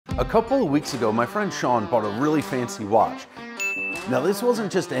A couple of weeks ago, my friend Sean bought a really fancy watch. Now this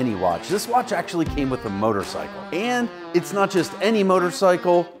wasn't just any watch. This watch actually came with a motorcycle. And it's not just any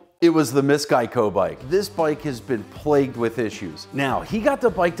motorcycle, it was the Miss Geico bike. This bike has been plagued with issues. Now, he got the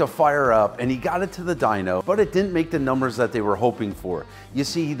bike to fire up and he got it to the dyno, but it didn't make the numbers that they were hoping for. You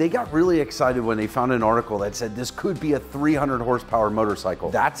see, they got really excited when they found an article that said this could be a 300 horsepower motorcycle.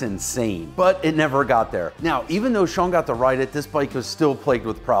 That's insane, but it never got there. Now, even though Sean got to ride it, this bike was still plagued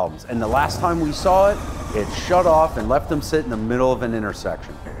with problems. And the last time we saw it, it shut off and left him sit in the middle of an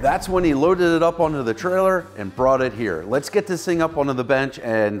intersection. That's when he loaded it up onto the trailer and brought it here. Let's get this thing up onto the bench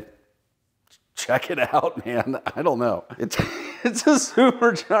and check it out, man. I don't know. It's a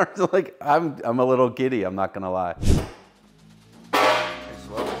supercharged, like, I'm a little giddy, I'm not gonna lie.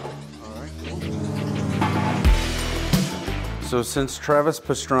 So since Travis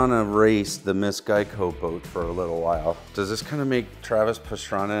Pastrana raced the Miss Geico boat for a little while, does this kind of make Travis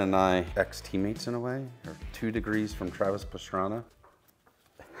Pastrana and I ex-teammates in a way? Or 2 degrees from Travis Pastrana?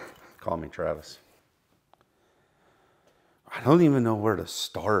 Call me Travis. I don't even know where to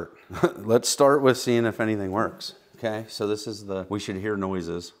start. Let's start with seeing if anything works. Okay, so this is the, we should hear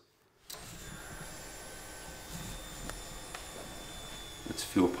noises. It's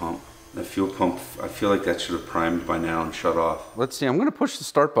fuel pump. The fuel pump, I feel like that should have primed by now and shut off. Let's see, I'm gonna push the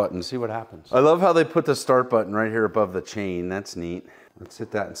start button and see what happens. I love how they put the start button right here above the chain. That's neat. Let's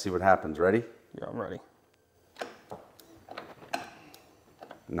hit that and see what happens. Ready? Yeah, I'm ready.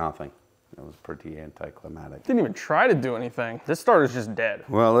 Nothing. That was pretty anticlimactic. Didn't even try to do anything. This starter's just dead.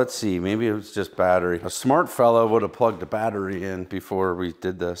 Well, let's see. Maybe it was just battery. A smart fella would have plugged a battery in before we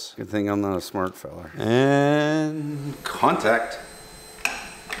did this. Good thing I'm not a smart fella. And contact.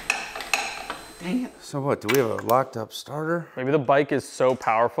 Dang it. So what, do we have a locked up starter? Maybe the bike is so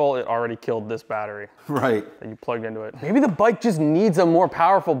powerful, it already killed this battery. Right. That you plugged into it. Maybe the bike just needs a more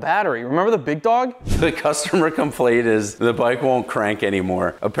powerful battery. Remember the big dog? The customer complaint is the bike won't crank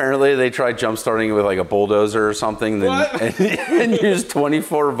anymore. Apparently they tried jump starting it with like a bulldozer or something and used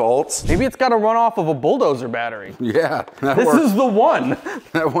 24 volts. Maybe it's got to run off of a bulldozer battery. Yeah, that This worked. is the one.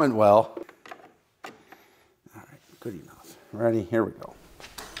 That went well. All right, good enough. Ready, here we go.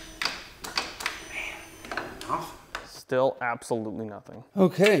 Still absolutely nothing.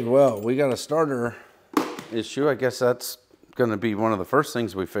 Okay, well, we got a starter issue. I guess that's gonna be one of the first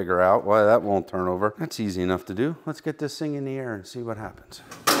things we figure out, why that won't turn over. That's easy enough to do. Let's get this thing in the air and see what happens.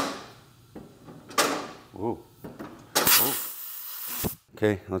 Whoa. Whoa.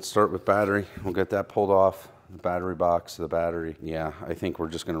 Okay, let's start with battery. We'll get that pulled off. The battery box, the battery. Yeah, I think we're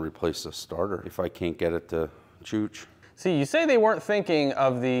just gonna replace the starter if I can't get it to chooch. See, you say they weren't thinking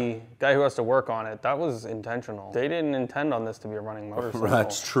of the guy who has to work on it. That was intentional. They didn't intend on this to be a running motorcycle.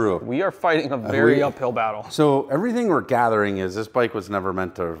 That's true. We are fighting a very uphill battle. So everything we're gathering is this bike was never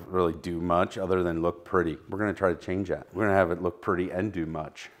meant to really do much other than look pretty. We're gonna try to change that. We're gonna have it look pretty and do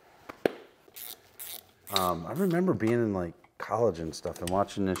much. I remember being in like college and stuff and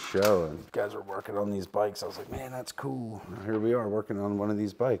watching this show and guys were working on these bikes. I was like, man, that's cool. Now here we are working on one of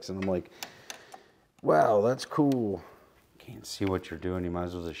these bikes and I'm like, wow, that's cool. Can't see what you're doing. You might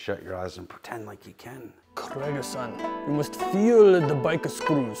as well just shut your eyes and pretend like you can. Craigerson, you must feel the bike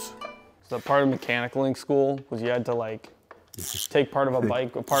screws. So that part of mechanicaling school was you had to like take part of a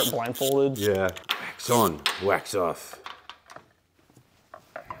bike apart blindfolded. Yeah. Wax on, wax off.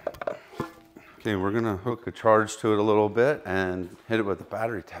 Okay, we're gonna hook a charge to it a little bit and hit it with the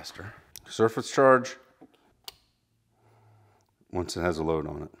battery tester. Surface charge once it has a load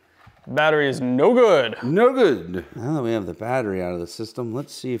on it. Battery is no good. No good. Now that we have the battery out of the system,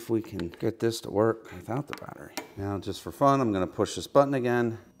 let's see if we can get this to work without the battery. Now, just for fun, I'm gonna push this button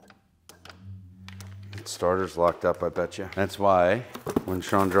again. The starter's locked up, I bet you. That's why when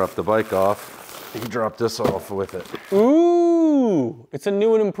Sean dropped the bike off, he dropped this off with it. Ooh, it's a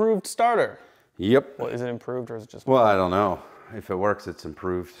new and improved starter. Yep. Well, is it improved or is it just? Well, I don't know. If it works, it's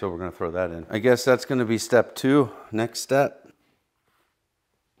improved, so we're gonna throw that in. I guess that's gonna be step 2, next step.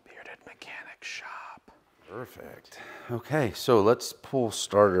 Shop. Perfect. Okay, so let's pull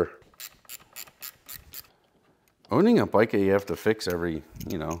starter. Owning a bike that you have to fix every,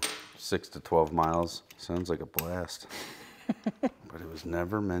 6 to 12 miles sounds like a blast. But it was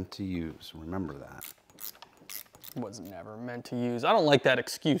never meant to use. Remember that. Was never meant to use. I don't like that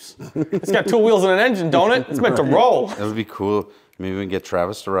excuse. It's got 2 wheels and an engine, don't it? It's meant to roll. That would be cool. Maybe we can get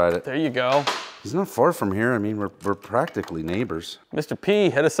Travis to ride it. There you go. He's not far from here. I mean, we're practically neighbors. Mr.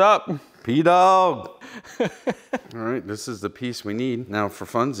 P, hit us up. P-Dog. All right, this is the piece we need. Now for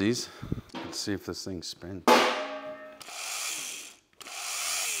funsies, let's see if this thing spins.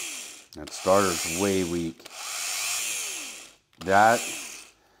 That starter's way weak. That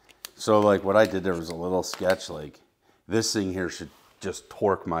So like what I did there was a little sketch, like this thing here should just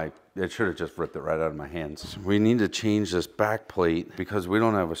torque it should have just ripped it right out of my hands. We need to change this back plate because we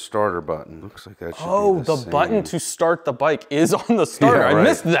don't have a starter button. Looks like that should be the same. Button to start the bike is on the starter. Yeah, right. I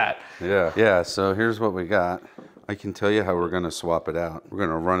missed that. Yeah, yeah, so here's what we got. I can tell you how we're gonna swap it out. We're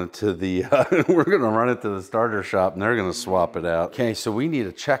gonna run it to the starter shop and they're gonna swap it out. Okay, so we need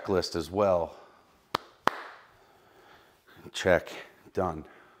a checklist as well. Check, done.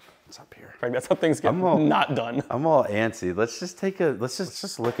 It's up here. Like that's how things get not done. I'm all antsy. Let's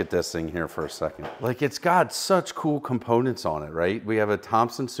just look at this thing here for a second. Like it's got such cool components on it, right? We have a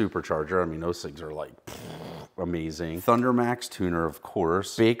Thompson supercharger. I mean, those things are like amazing. Thundermax tuner, of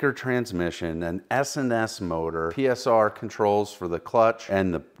course. Baker transmission, an S&S motor, PSR controls for the clutch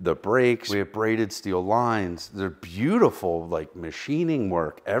and the brakes. We have braided steel lines. They're beautiful, like machining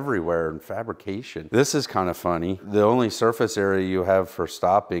work everywhere and fabrication. This is kind of funny. The only surface area you have for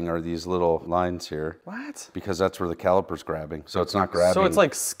stopping are these little lines here. What? Because that's where the caliper's grabbing. So it's not grabbing. So it's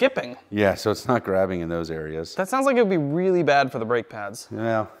like skipping. Yeah, so it's not grabbing in those areas. That sounds like it would be really bad for the brake pads.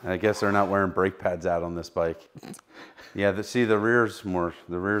 Well, I guess they're not wearing brake pads out on this bike. Yeah, the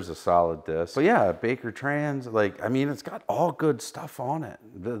rear's a solid disc. But yeah, Baker Trans, like, I mean, it's got all good stuff on it.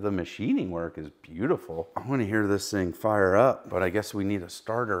 The machining work is beautiful. I want to hear this thing fire up, but I guess we need a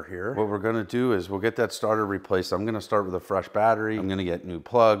starter here. What we're gonna do is we'll get that starter replaced. I'm gonna start with a fresh battery. I'm gonna get new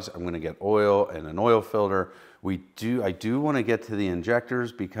plugs. I'm gonna get oil and an oil filter. I do want to get to the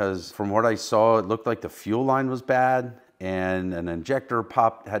injectors because from what I saw, it looked like the fuel line was bad and an injector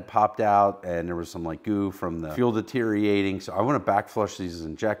had popped out and there was some like goo from the fuel deteriorating. So I want to back flush these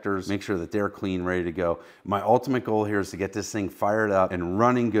injectors, make sure that they're clean, ready to go. My ultimate goal here is to get this thing fired up and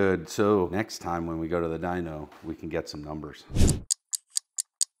running good. So next time when we go to the dyno, we can get some numbers.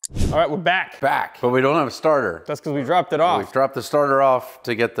 All right, we're back. But we don't have a starter. That's because we dropped it off. We've dropped the starter off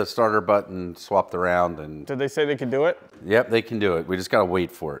to get the starter button swapped around. And did they say they could do it? Yep, they can do it. We just gotta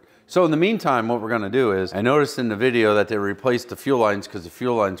wait for it. So in the meantime, what we're gonna do is, I noticed in the video that they replaced the fuel lines because the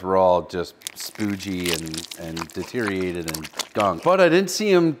fuel lines were all just spoogey and deteriorated and gunk. But I didn't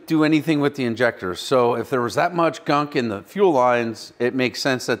see them do anything with the injectors. So if there was that much gunk in the fuel lines, it makes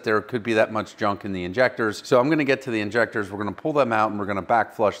sense that there could be that much junk in the injectors. So I'm gonna get to the injectors, we're gonna pull them out and we're gonna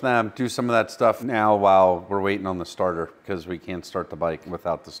back flush them, do some of that stuff now while we're waiting on the starter because we can't start the bike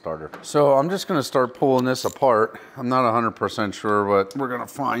without the starter. So I'm just gonna start pulling this apart. I'm not 100% sure what we're gonna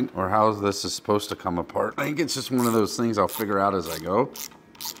find or how this is supposed to come apart. I think it's just one of those things I'll figure out as I go.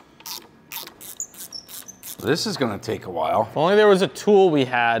 This is gonna take a while. If only there was a tool we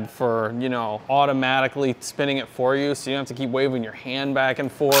had for, you know, automatically spinning it for you so you don't have to keep waving your hand back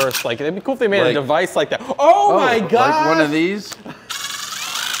and forth. Like, it'd be cool if they made a device like that. Oh my God! Like one of these?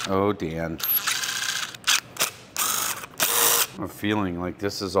 Oh, Dan. I'm feeling like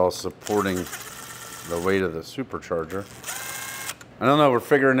this is all supporting the weight of the supercharger. I don't know, we're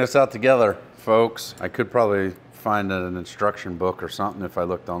figuring this out together, folks. I could probably find an instruction book or something if I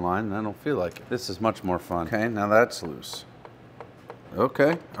looked online, and I don't feel like it. This is much more fun. Okay, now that's loose.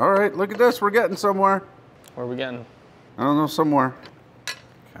 Okay, all right, look at this, we're getting somewhere. Where are we getting? I don't know, somewhere.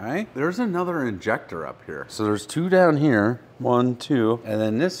 Okay, there's another injector up here. So there's two down here, 1, 2, and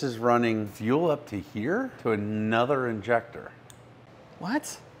then this is running fuel up to here to another injector.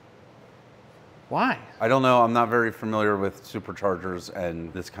 What? Why? I don't know. I'm not very familiar with superchargers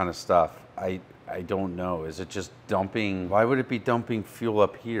and this kind of stuff. I don't know. Is it just dumping? Why would it be dumping fuel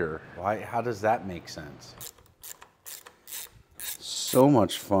up here? How does that make sense? So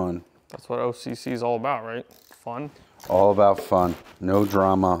much fun. That's what OCC is all about, right? Fun? All about fun. No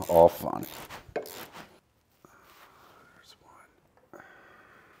drama, all fun. There's one.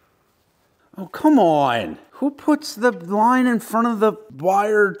 Oh, come on. Who puts the line in front of the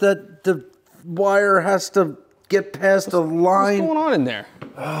wire that the wire has to get past the line? What's going on in there?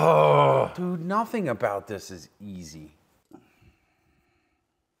 Oh, dude, nothing about this is easy.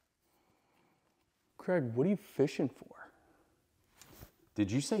 Craig, what are you fishing for? Did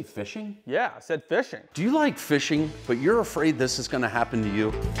you say fishing? Yeah, I said fishing. Do you like fishing, but you're afraid this is gonna happen to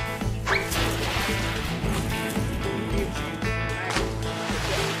you?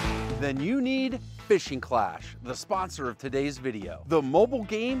 Then you need Fishing Clash, the sponsor of today's video. The mobile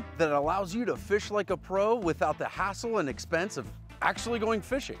game that allows you to fish like a pro without the hassle and expense of actually going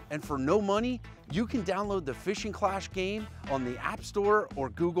fishing. And for no money, you can download the Fishing Clash game on the App Store or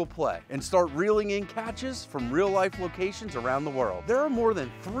Google Play and start reeling in catches from real life locations around the world. There are more than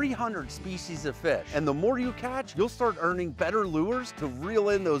 300 species of fish, and the more you catch, you'll start earning better lures to reel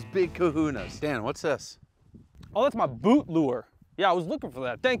in those big kahunas. Dan, what's this? Oh, that's my boot lure. Yeah, I was looking for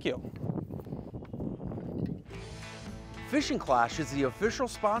that. Thank you. Fishing Clash is the official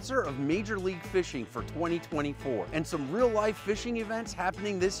sponsor of Major League Fishing for 2024, and some real-life fishing events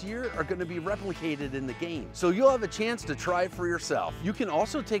happening this year are going to be replicated in the game, so you'll have a chance to try it for yourself. You can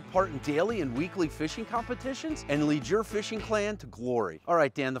also take part in daily and weekly fishing competitions and lead your fishing clan to glory. All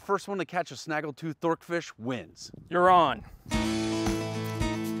right, Dan, the first one to catch a snaggletooth dorkfish wins. You're on.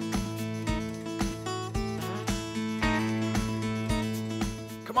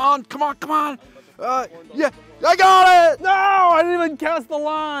 Come on, come on, come on. Yeah, I got it! No, I didn't even cast the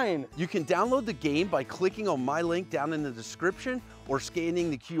line. You can download the game by clicking on my link down in the description or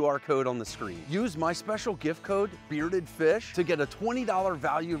scanning the QR code on the screen. Use my special gift code, Bearded Fish, to get a $20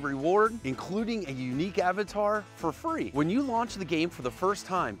 value reward, including a unique avatar for free. When you launch the game for the first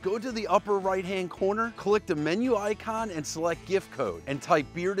time, go to the upper right-hand corner, click the menu icon and select gift code, and type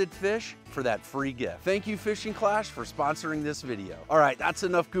Bearded Fish for that free gift. Thank you, Fishing Clash, for sponsoring this video. All right, that's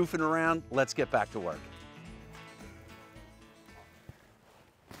enough goofing around. Let's get back to work.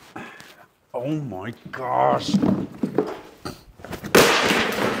 Oh my gosh.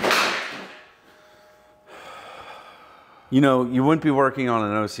 You know, you wouldn't be working on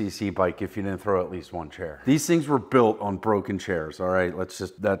an OCC bike if you didn't throw at least one chair. These things were built on broken chairs, all right?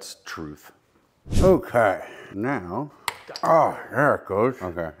 That's truth. Okay, now, oh, there it goes.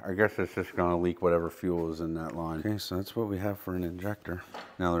 Okay, I guess it's just gonna leak whatever fuel is in that line. Okay, so that's what we have for an injector.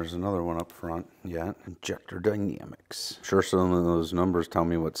 Now there's another one up front. Yeah, injector dynamics. Sure, some of those numbers tell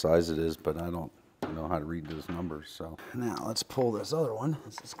me what size it is, but I don't know how to read those numbers, so. Now let's pull this other one.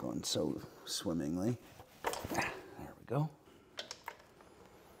 This is going so swimmingly. There we go.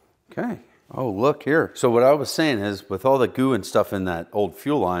 Okay. Oh, look here. So what I was saying is, with all the goo and stuff in that old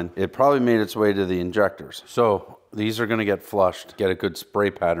fuel line, it probably made its way to the injectors. So these are gonna get flushed, get a good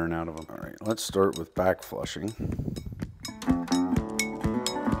spray pattern out of them. All right, let's start with back flushing.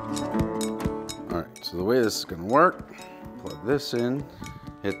 All right, so the way this is gonna work, plug this in,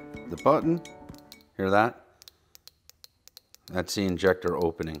 hit the button, hear that? That's the injector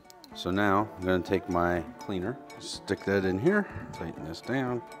opening. So now I'm gonna take my cleaner, stick that in here, tighten this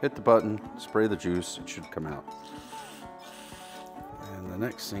down, hit the button, spray the juice, it should come out. And the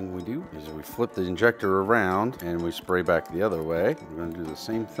next thing we do is we flip the injector around and we spray back the other way. We're gonna do the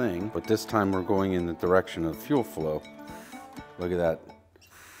same thing, but this time we're going in the direction of fuel flow. Look at that.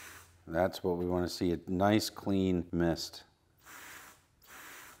 That's what we wanna see, a nice clean mist.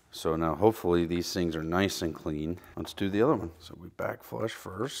 So now hopefully these things are nice and clean. Let's do the other one. So we back flush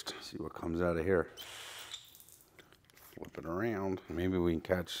first, see what comes out of here. Flip it around. Maybe we can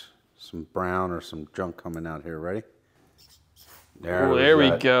catch some brown or some junk coming out here. Ready? There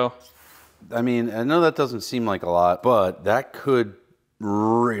we go. I mean, I know that doesn't seem like a lot, but that could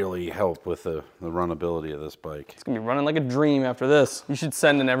really help with the runnability of this bike. It's gonna be running like a dream after this. You should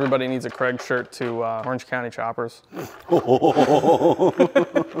send an Everybody Needs a Craig shirt to Orange County Choppers. All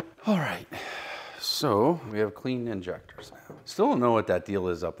right, so we have clean injectors now. Still don't know what that deal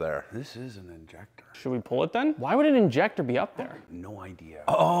is up there. This is an injector. Should we pull it then? Why would an injector be up there? No idea.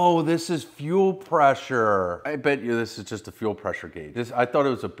 Oh, this is fuel pressure. I bet you this is just a fuel pressure gauge. I thought it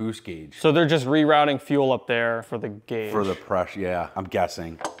was a boost gauge. So they're just rerouting fuel up there for the gauge. For the pressure, yeah, I'm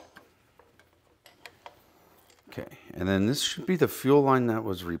guessing. Okay, and then this should be the fuel line that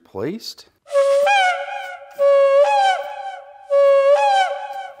was replaced.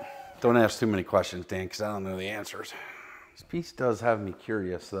 Don't ask too many questions, Dan, because I don't know the answers. This piece does have me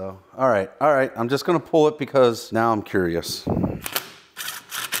curious, though. All right, I'm just gonna pull it because now I'm curious.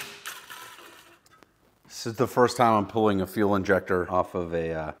 This is the first time I'm pulling a fuel injector off of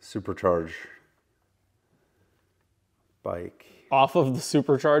a supercharged bike. Off of the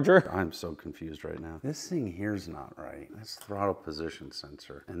supercharger? I'm so confused right now. This thing here's not right. That's throttle position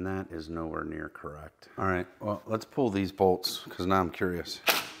sensor, and that is nowhere near correct. All right, well, let's pull these bolts, because now I'm curious.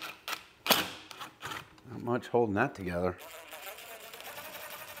 Not much holding that together.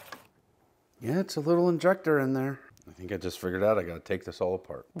 Yeah, it's a little injector in there. I think I just figured out I gotta take this all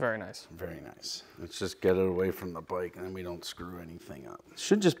apart. Very nice. Very nice. Let's just get it away from the bike and then we don't screw anything up. It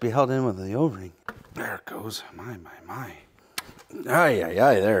should just be held in with the O-ring. There it goes. My. Ay,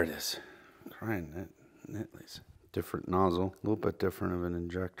 there it is. Trying it. Different nozzle, a little bit different of an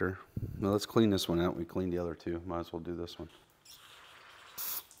injector. Now let's clean this one out. We cleaned the other two. Might as well do this one.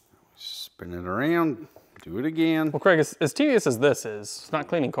 Spin it around. Do it again. Well, Craig, as tedious as this is, it's not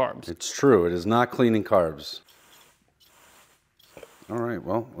cleaning carbs. It's true, it is not cleaning carbs. All right,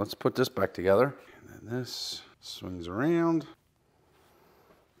 well, let's put this back together. And then this swings around.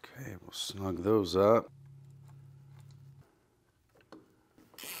 Okay, we'll snug those up.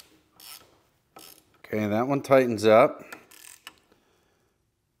 Okay, that one tightens up.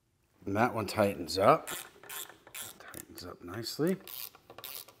 And that one tightens up. Tightens nicely.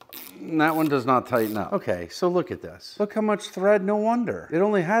 That one does not tighten up. Okay, so look at this. Look how much thread, no wonder. It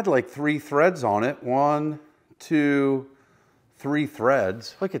only had like 3 threads on it. 1, 2, 3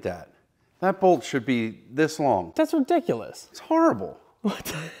 threads. Look at that. That bolt should be this long. That's ridiculous. It's horrible.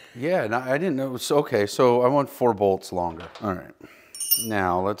 What? Yeah, no, I didn't know. So, okay, so I want 4 bolts longer. All right.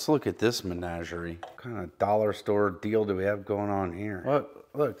 Now, let's look at this menagerie. What kind of dollar store deal do we have going on here?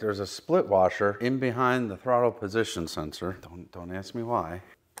 Look, there's a split washer in behind the throttle position sensor. Don't ask me why.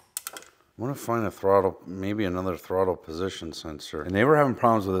 I want to find a throttle, maybe another throttle position sensor. And they were having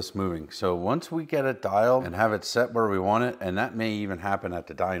problems with this moving. So once we get it dialed and have it set where we want it, and that may even happen at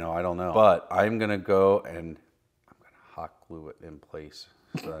the dyno, I don't know. But I'm gonna go and I'm gonna hot glue it in place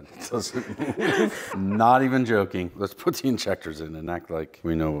so that it doesn't move. Not even joking. Let's put the injectors in and act like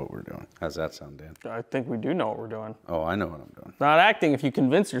we know what we're doing. How's that sound, Dan? I think we do know what we're doing. Oh, I know what I'm doing. Not acting if you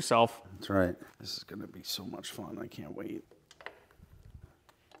convince yourself. That's right. This is gonna be so much fun. I can't wait.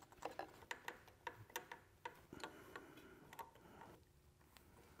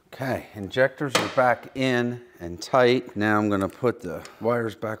 Okay, injectors are back in and tight. Now I'm gonna put the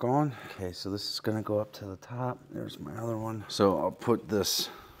wires back on. Okay, so this is gonna go up to the top. There's my other one. So I'll put this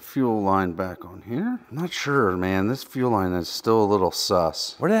fuel line back on here. I'm not sure, man. This fuel line is still a little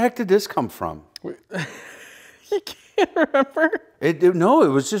sus. Where the heck did this come from? You can't remember? No, it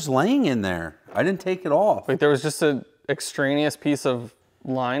was just laying in there. I didn't take it off. Like there was just an extraneous piece of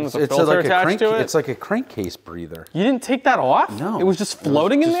line with a filter attached to it? It's like a crankcase breather. You didn't take that off? No. It was just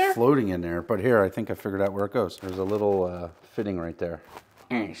floating in there? Just floating in there. But here, I think I figured out where it goes. There's a little fitting right there.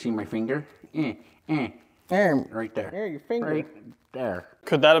 See my finger? Right there. Your finger. Right there.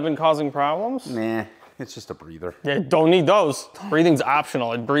 Could that have been causing problems? Nah, it's just a breather. Yeah, don't need those. Breathing's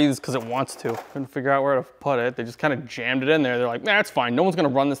optional. It breathes because it wants to. Couldn't figure out where to put it. They just kind of jammed it in there. They're like, nah, it's fine. No one's gonna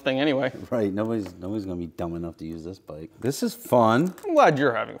run this thing anyway. Right, nobody's gonna be dumb enough to use this bike. This is fun. I'm glad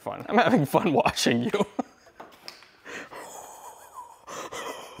you're having fun. I'm having fun watching you.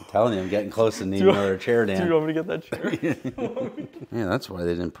 I'm telling you, I'm getting close to needing another chair, Dan. Do you want me to get that chair? Yeah, that's why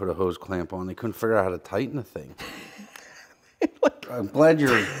they didn't put a hose clamp on. They couldn't figure out how to tighten the thing. I'm glad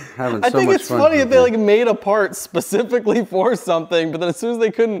you're having so much fun. I think it's funny that they like made a part specifically for something, but then as soon as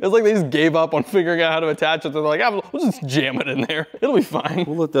they couldn't, it's like they just gave up on figuring out how to attach it. They're like, we'll just jam it in there. It'll be fine.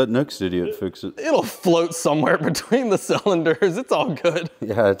 We'll let that next idiot fix it. It'll float somewhere between the cylinders. It's all good.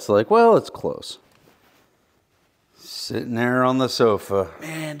 Yeah, it's like, well, it's close. Sitting there on the sofa.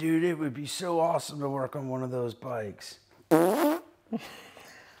 Man, dude, it would be so awesome to work on one of those bikes.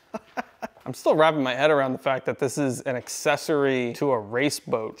 I'm still wrapping my head around the fact that this is an accessory to a race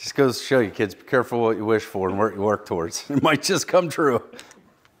boat. Just goes to show you, kids, be careful what you wish for and what you work towards. It might just come true.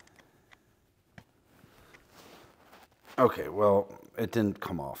 Okay, well, it didn't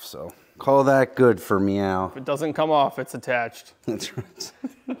come off, so call that good for meow. If it doesn't come off, it's attached. That's right.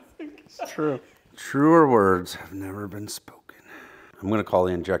 It's true. Truer words have never been spoken. I'm gonna call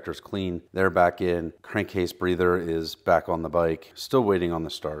the injectors clean. They're back in. Crankcase breather is back on the bike. Still waiting on the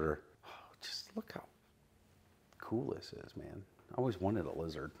starter. Just look how cool this is, man. I always wanted a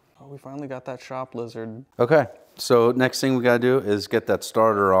lizard. Oh, we finally got that shop lizard. Okay, so next thing we gotta do is get that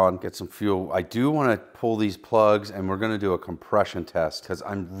starter on, get some fuel. I do wanna pull these plugs and we're gonna do a compression test because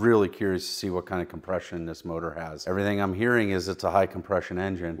I'm really curious to see what kind of compression this motor has. Everything I'm hearing is it's a high compression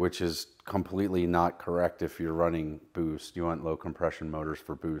engine, which is completely not correct if you're running boost. You want low compression motors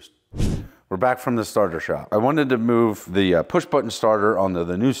for boost. We're back from the starter shop. I wanted to move the push button starter onto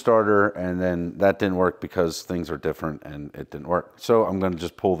the new starter, and then that didn't work because things are different and it didn't work. So I'm gonna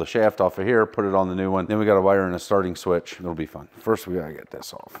just pull the shaft off of here, put it on the new one. Then we gotta wire in a starting switch. It'll be fun. First we gotta get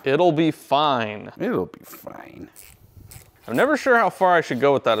this off. It'll be fine. It'll be fine. I'm never sure how far I should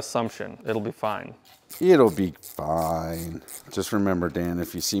go with that assumption. It'll be fine. It'll be fine. Just remember, Dan,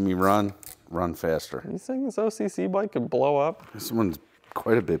 if you see me run, run faster. You think this OCC bike could blow up? This one's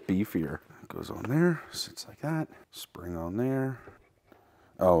quite a bit beefier. Goes on there, sits like that. Spring on there.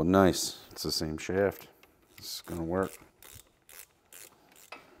 Oh, nice. It's the same shaft. This is gonna work.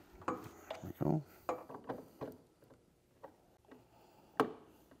 There we go.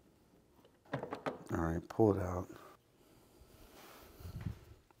 All right, pull it out.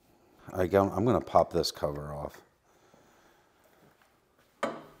 I'm gonna pop this cover off.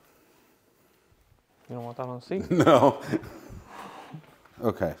 You don't want that on the seat? No.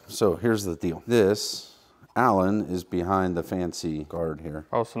 Okay, so here's the deal. This Allen is behind the fancy guard here.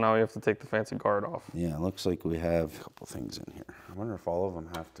 Oh, so now we have to take the fancy guard off. Yeah, it looks like we have a couple things in here. I wonder if all of them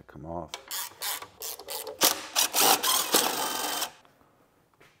have to come off.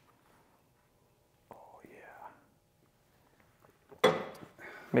 Oh, yeah.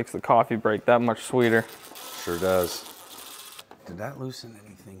 Makes the coffee break that much sweeter. Sure does. Did that loosen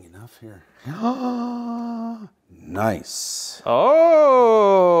anything enough here? Nice.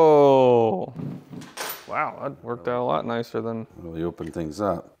 Oh! Wow, that worked out a lot nicer than... Really open things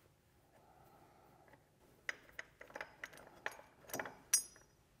up.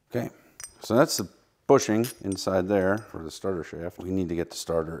 Okay, so that's the bushing inside there for the starter shaft. We need to get the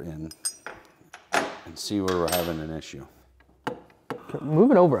starter in and see where we're having an issue.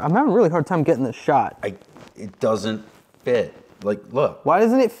 Move it over. I'm having a really hard time getting this shot. It doesn't fit. Like, look. Why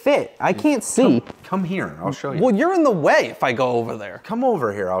doesn't it fit? I can't see. Come here, I'll show you. Well, you're in the way if I go over there. Come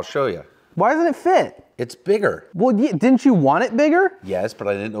over here, I'll show you. Why doesn't it fit? It's bigger. Well, didn't you want it bigger? Yes, but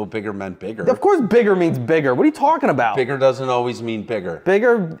I didn't know bigger meant bigger. Of course bigger means bigger. What are you talking about? Bigger doesn't always mean bigger.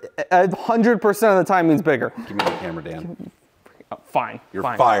 Bigger 100% of the time means bigger. Give me the camera, Dan. Fine. You're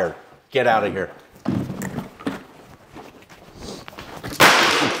fine. fired. Get out of here.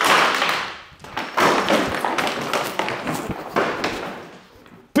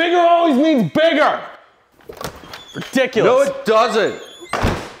 Bigger always means bigger. Ridiculous. No, it doesn't.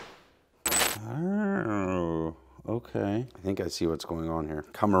 Oh, okay. I think I see what's going on here.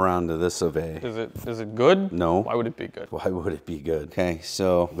 Come around to this of a. Is it good? No. Why would it be good? Why would it be good? Okay,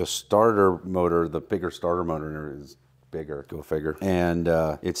 so the starter motor, the bigger starter motor is bigger, go figure. And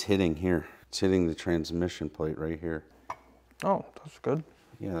it's hitting here. It's hitting the transmission plate right here. Oh, that's good.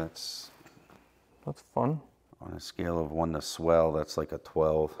 Yeah, that's fun. on a scale of 1 to swell, that's like a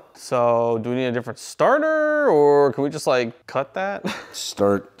 12. So do we need a different starter or can we just like cut that?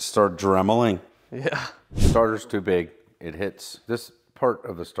 Start dremeling. Yeah. Starter's too big. It hits this part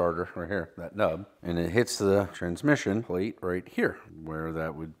of the starter right here, that nub, and it hits the transmission plate right here, where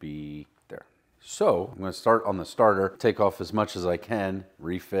that would be there. So I'm gonna start on the starter, take off as much as I can,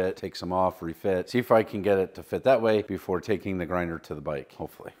 refit, take some off, refit, see if I can get it to fit that way before taking the grinder to the bike,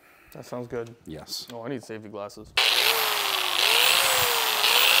 hopefully. That sounds good. Yes. Oh, I need safety glasses.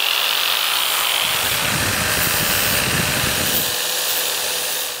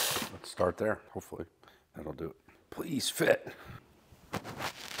 Let's start there, hopefully. That'll do it. Please fit.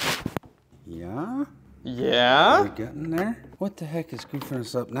 Yeah? Yeah? Are we getting there? What the heck is goofing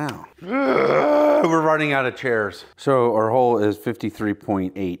us up now? We're running out of chairs. So our hole is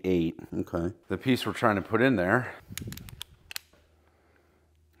 53.88. Okay. The piece we're trying to put in there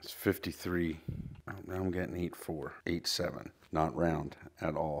is 53. Oh, now I'm getting 8.4, 8.7. Not round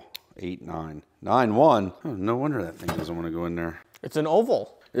at all. 8.9, 9.1. Oh, no wonder that thing doesn't want to go in there. It's an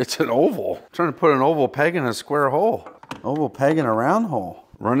oval. It's an oval. I'm trying to put an oval peg in a square hole. Oval peg in a round hole.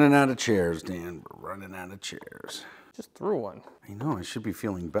 Running out of chairs, Dan. We're running out of chairs. Just threw one. I know, I should be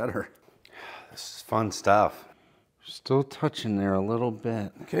feeling better. This is fun stuff. Still touching there a little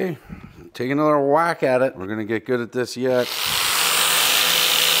bit. Okay, take another whack at it. We're gonna get good at this yet.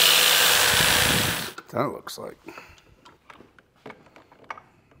 That looks like.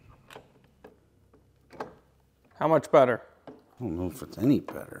 How much better? I don't know if it's any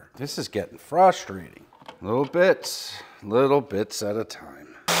better. This is getting frustrating. Little bits at a time.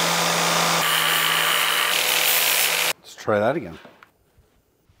 Let's try that again.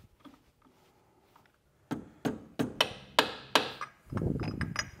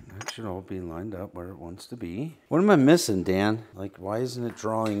 That should all be lined up where it wants to be. What am I missing, Dan? Like, why isn't it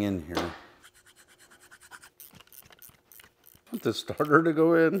drawing in here? Want the starter to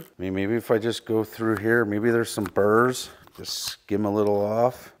go in? I mean, maybe if I just go through here, maybe there's some burrs. Just skim a little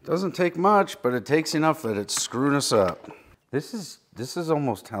off. Doesn't take much, but it takes enough that it's screwing us up. This is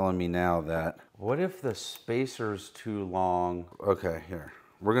almost telling me now that, what if the spacer's too long? Okay, here.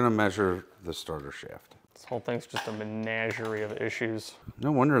 We're gonna measure the starter shaft. This whole thing's just a menagerie of issues.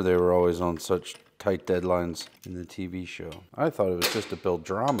 No wonder they were always on such tight deadlines in the TV show. I thought it was just to build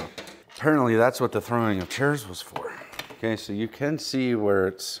drama. Apparently that's what the throwing of chairs was for. Okay, so you can see where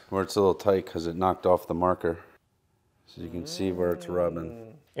it's a little tight because it knocked off the marker. So you can see where it's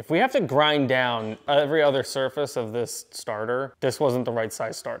rubbing. If we have to grind down every other surface of this starter, this wasn't the right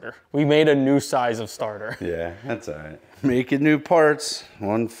size starter. We made a new size of starter. Yeah, that's all right. Making new parts,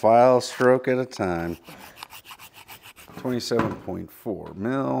 one file stroke at a time. 27.4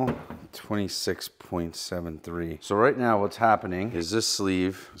 mil, 26.73. So right now what's happening is this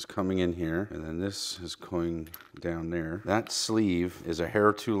sleeve is coming in here and then this is going down there. That sleeve is a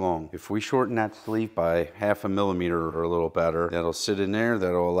hair too long. If we shorten that sleeve by 0.5 millimeter or a little better, that'll sit in there,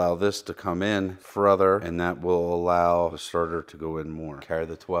 that'll allow this to come in further, and that will allow the starter to go in more. Carry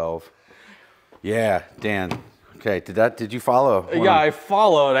the 12. Yeah, Dan. Okay, did you follow? Yeah, I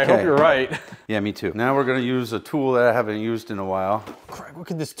followed. I hope you're right. Yeah, me too. Now we're gonna use a tool that I haven't used in a while. Craig, what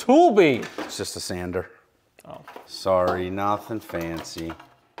could this tool be? It's just a sander. Oh. Sorry, nothing fancy.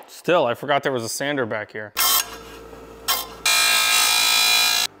 Still, I forgot there was a sander back here.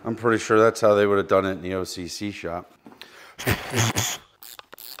 I'm pretty sure that's how they would have done it in the OCC shop.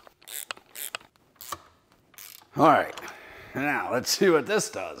 All right, now let's see what this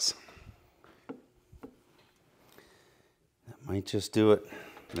does. That might just do it.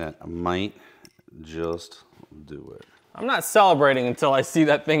 That might just do it. I'm not celebrating until I see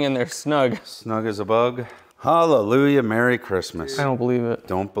that thing in there snug. Snug as a bug. Hallelujah, Merry Christmas. I don't believe it.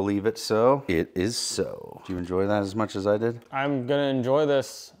 Don't believe it so? It is so. Do you enjoy that as much as I did? I'm gonna enjoy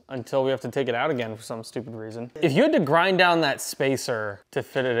this until we have to take it out again for some stupid reason. If you had to grind down that spacer to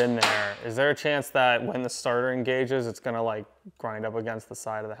fit it in there, is there a chance that when the starter engages, it's gonna like grind up against the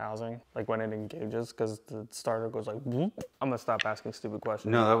side of the housing? Like when it engages, because the starter goes like, whoop. I'm gonna stop asking stupid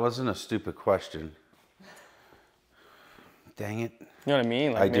questions. No, that wasn't a stupid question. Dang it. You know what I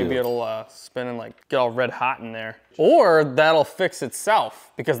mean? Like I maybe do. it'll spin and like get all red hot in there. Or that'll fix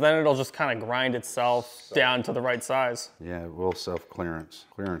itself, because then it'll just kind of grind itself down to the right size. Yeah, it will self-clearance.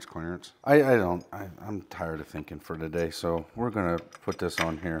 Clearance. I'm tired of thinking for today, so we're gonna put this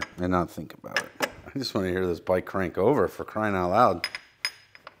on here and not think about it. I just want to hear this bike crank over, for crying out loud.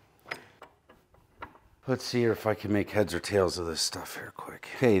 Let's see if I can make heads or tails of this stuff here quick.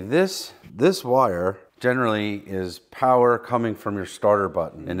 Okay, this wire generally is power coming from your starter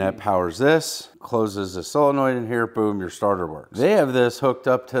button, and that powers this, closes the solenoid in here, boom, your starter works. They have this hooked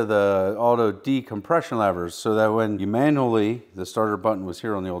up to the auto decompression levers so that when you manually, the starter button was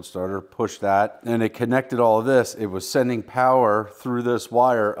here on the old starter, push that, and it connected all of this, it was sending power through this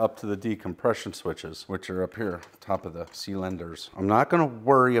wire up to the decompression switches, which are up here, top of the cylinders. I'm not gonna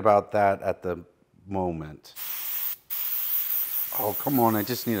worry about that at the moment. Oh, come on, I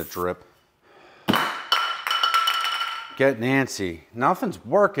just need a drip. Get Nancy. Nothing's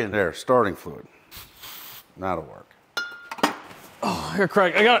working there. Starting fluid. That'll work. Oh, here,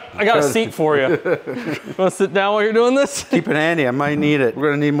 Craig. I got a seat for you. You want to sit down while you're doing this? Keep it handy. I might need it.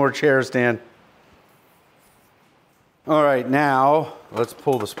 We're gonna need more chairs, Dan. All right, now let's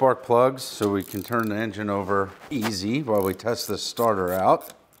pull the spark plugs so we can turn the engine over easy while we test this starter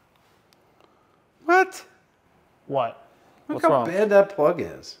out. What? What? Look What's how wrong? bad that plug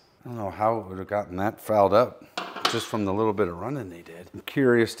is. I don't know how it would have gotten that fouled up just from the little bit of running they did. I'm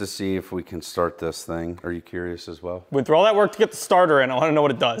curious to see if we can start this thing. Are you curious as well? Went through all that work to get the starter in. I want to know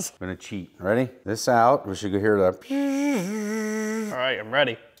what it does. I'm gonna cheat. Ready? This out. We should go hear the. All right, I'm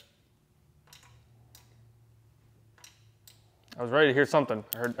ready. I was ready to hear something.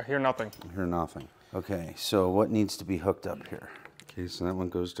 I hear nothing. I hear nothing. Okay, so what needs to be hooked up here? Okay, so that one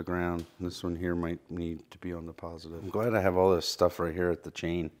goes to ground. This one here might need to be on the positive. I'm glad I have all this stuff right here at the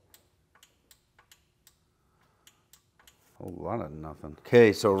chain. A whole lot of nothing.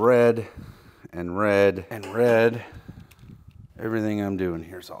 Okay, so red and red and red. Everything I'm doing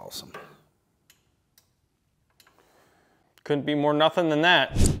here is awesome. Couldn't be more nothing than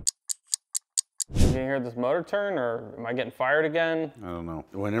that. You can hear this motor turn, or am I getting fired again? I don't know.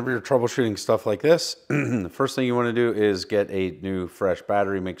 Whenever you're troubleshooting stuff like this, the first thing you want to do is get a new fresh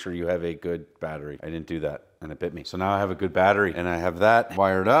battery. Make sure you have a good battery. I didn't do that and it bit me. So now I have a good battery and I have that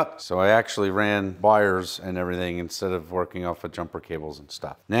wired up. So I actually ran wires and everything instead of working off of jumper cables and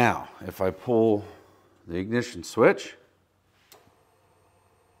stuff. Now, if I pull the ignition switch,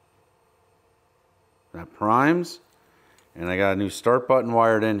 that primes, and I got a new start button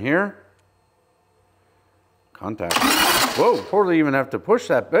wired in here. Contact. Whoa, hardly even have to push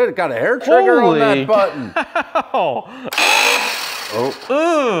that bit. It got a hair trigger on that button. Oh.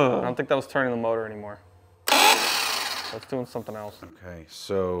 Oh. I don't think that was turning the motor anymore. That's doing something else. Okay,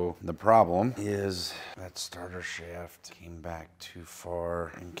 so the problem is that starter shaft came back too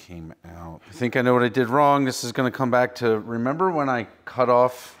far and came out. I think I know what I did wrong. This is gonna come back to, remember when I cut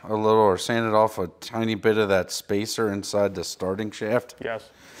off a little or sanded off a tiny bit of that spacer inside the starting shaft? Yes.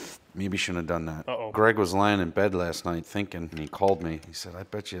 Maybe shouldn't have done that. Uh-oh. Greg was lying in bed last night thinking, and he called me. He said, I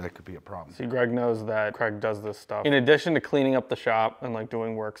bet you that could be a problem. See, Greg knows that Craig does this stuff. In addition to cleaning up the shop and like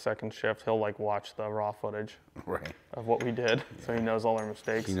doing work second shift, he'll like watch the raw footage Right. of what we did. Yeah. So he knows all our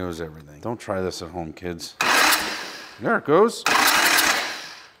mistakes. He knows everything. Don't try this at home, kids. There it goes.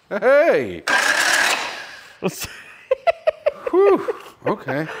 Hey! Whew.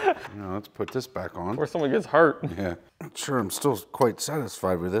 Okay. Now let's put this back on. Before someone gets hurt. Yeah. Not sure I'm still quite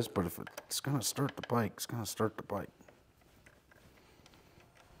satisfied with this, but if it's gonna start the bike, it's gonna start the bike.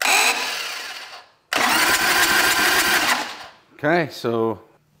 Okay, so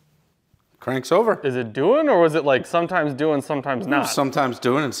cranks over. Is it doing, or was it like sometimes doing, sometimes not? Sometimes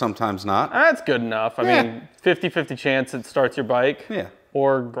doing and sometimes not. That's good enough. I mean, 50-50 chance it starts your bike. Yeah.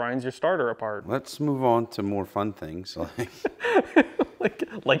 Or grinds your starter apart. Let's move on to more fun things. Like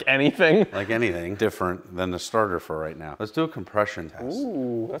like anything. Like anything different than the starter for right now. Let's do a compression test.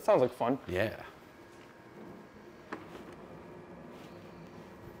 Ooh, that sounds like fun. Yeah.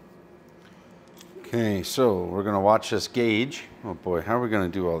 Okay, so we're gonna watch this gauge. Oh boy, how are we gonna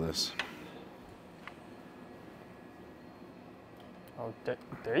do all this? Oh,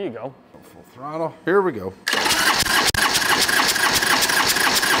 there you go. Full throttle. Here we go.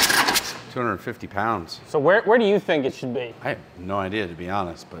 250 pounds. So where do you think it should be? I have no idea, to be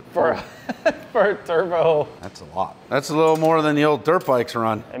honest, but For a turbo. that's a lot. That's a little more than the old dirt bikes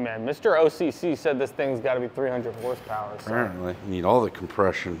run. Hey man, Mr. OCC said this thing's got to be 300 horsepower. So. Apparently, you need all the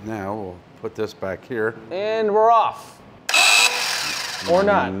compression. Now we'll put this back here. And we're off. Or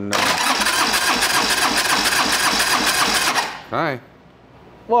not. No. Hi.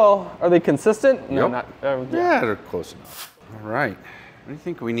 Well, are they consistent? No, Yep. not. Yeah, they're close enough. All right. What do you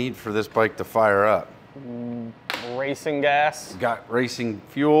think we need for this bike to fire up? Racing gas. Got racing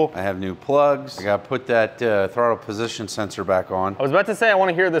fuel. I have new plugs. I got to put that throttle position sensor back on. I was about to say I want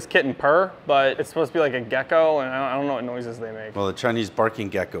to hear this kitten purr, but it's supposed to be like a gecko, and I don't know what noises they make. Well, the Chinese barking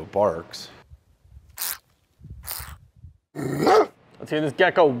gecko barks. Let's hear this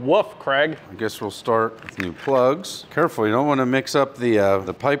gecko woof, Craig. I guess we'll start with new plugs. Careful, you don't want to mix up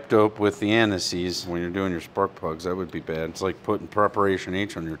the pipe dope with the antices when you're doing your spark plugs. That would be bad. It's like putting preparation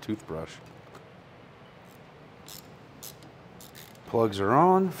H on your toothbrush. Plugs are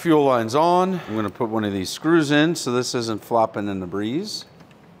on. Fuel line's on. I'm going to put one of these screws in so this isn't flopping in the breeze.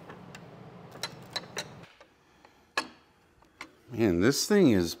 Man, this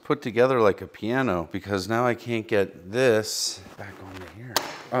thing is put together like a piano because now I can't get this back onto here.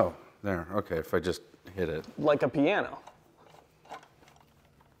 Oh, there. Okay, if I just hit it. Like a piano. I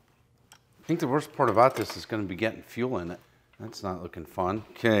think the worst part about this is going to be getting fuel in it. That's not looking fun.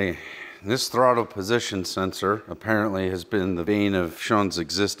 Okay, this throttle position sensor apparently has been the bane of Sean's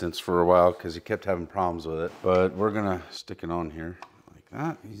existence for a while because he kept having problems with it. But we're going to stick it on here.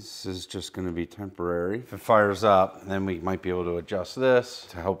 That. This is just going to be temporary. If it fires up, then we might be able to adjust this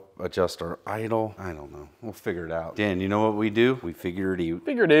to help adjust our idle. I don't know. We'll figure it out. Dan, you know what we do? We figure it out.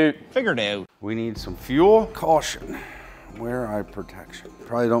 Figured out. Figured out. We need some fuel. Caution. Wear eye protection.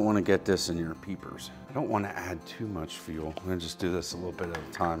 Probably don't want to get this in your peepers. I don't want to add too much fuel. I'm going to just do this a little bit at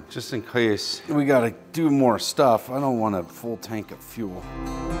a time. Just in case we got to do more stuff. I don't want a full tank of fuel.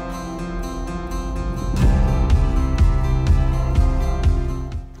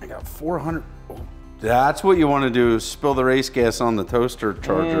 I got 400. Oh, that's what you want to do, spill the race gas on the toaster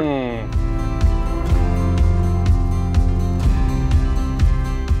charger.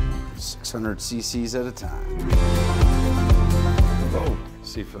 600 cc's at a time. Oh,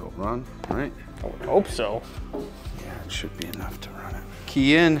 see if it'll run, right? I would hope so. Yeah, it should be enough to run it.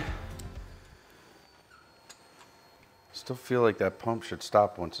 Key in. Still feel like that pump should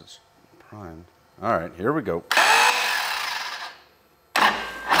stop once it's primed. All right, here we go.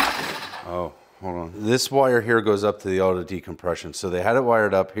 Oh, hold on. This wire here goes up to the auto decompression. So they had it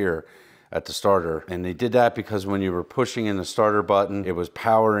wired up here at the starter. And they did that because when you were pushing in the starter button, it was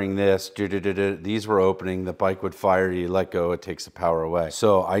powering this. These were opening, the bike would fire, you let go, it takes the power away.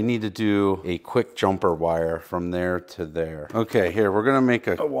 So I need to do a quick jumper wire from there to there. Okay, here, we're gonna make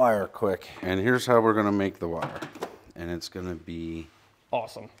a wire quick. And here's how we're gonna make the wire. And it's gonna be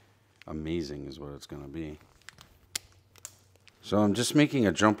Awesome. amazing is what it's gonna be. So I'm just making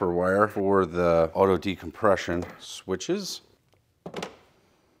a jumper wire for the auto decompression switches.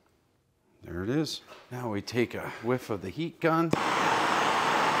 There it is. Now we take a whiff of the heat gun. Gotta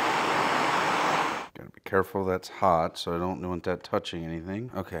be careful, that's hot, so I don't want that touching anything.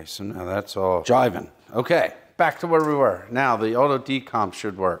 Okay, so now that's all jiving. Okay, back to where we were. Now the auto decomp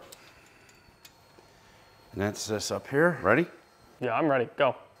should work. And that's this up here. Ready? Yeah, I'm ready.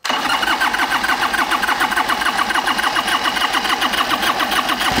 Go.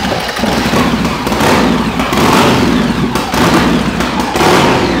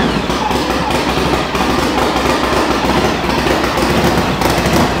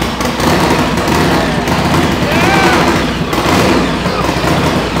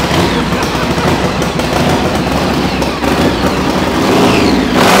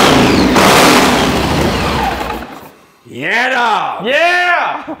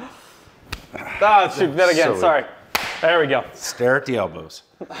 Yeah! Oh, shoot, that again, Silly. sorry. There we go. Stare at the elbows.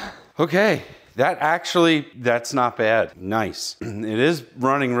 Okay, that's not bad. Nice. It is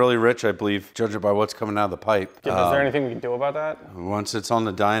running really rich, I believe, judging by what's coming out of the pipe. Is there anything we can do about that? Once it's on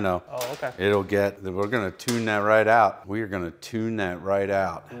the dyno, Oh, okay. we're gonna tune that right out. We are gonna tune that right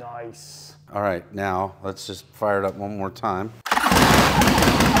out. Nice. All right, now let's just fire it up one more time.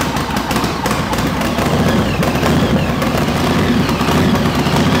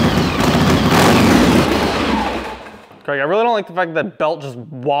 Craig, I really don't like the fact that belt just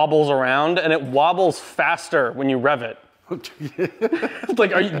wobbles around, and it wobbles faster when you rev it.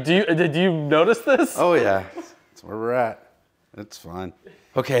 Like, did you notice this? Oh yeah, that's where we're at. It's fine.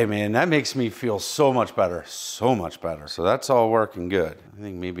 Okay, man, that makes me feel so much better, so much better. So that's all working good. I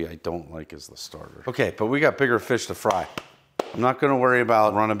think maybe I don't like is the starter. Okay, but we got bigger fish to fry. I'm not gonna worry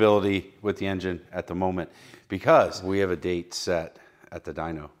about runability with the engine at the moment because we have a date set at the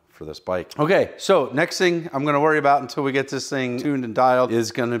dyno for this bike. Okay, so next thing I'm gonna worry about until we get this thing tuned and dialed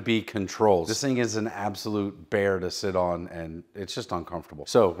is gonna be controls. This thing is an absolute bear to sit on and it's just uncomfortable.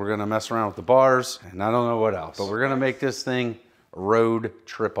 So we're gonna mess around with the bars and I don't know what else, but we're gonna make this thing road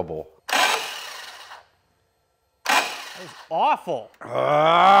trippable. That's awful.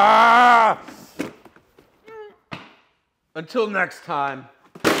 Until next time,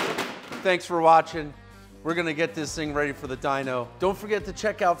 thanks for watching. We're gonna get this thing ready for the dyno. Don't forget to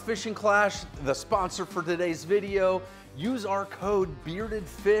check out Fishing Clash, the sponsor for today's video. Use our code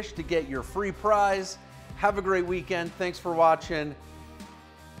BeardedFish to get your free prize. Have a great weekend. Thanks for watching.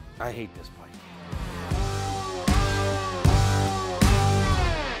 I hate this bike.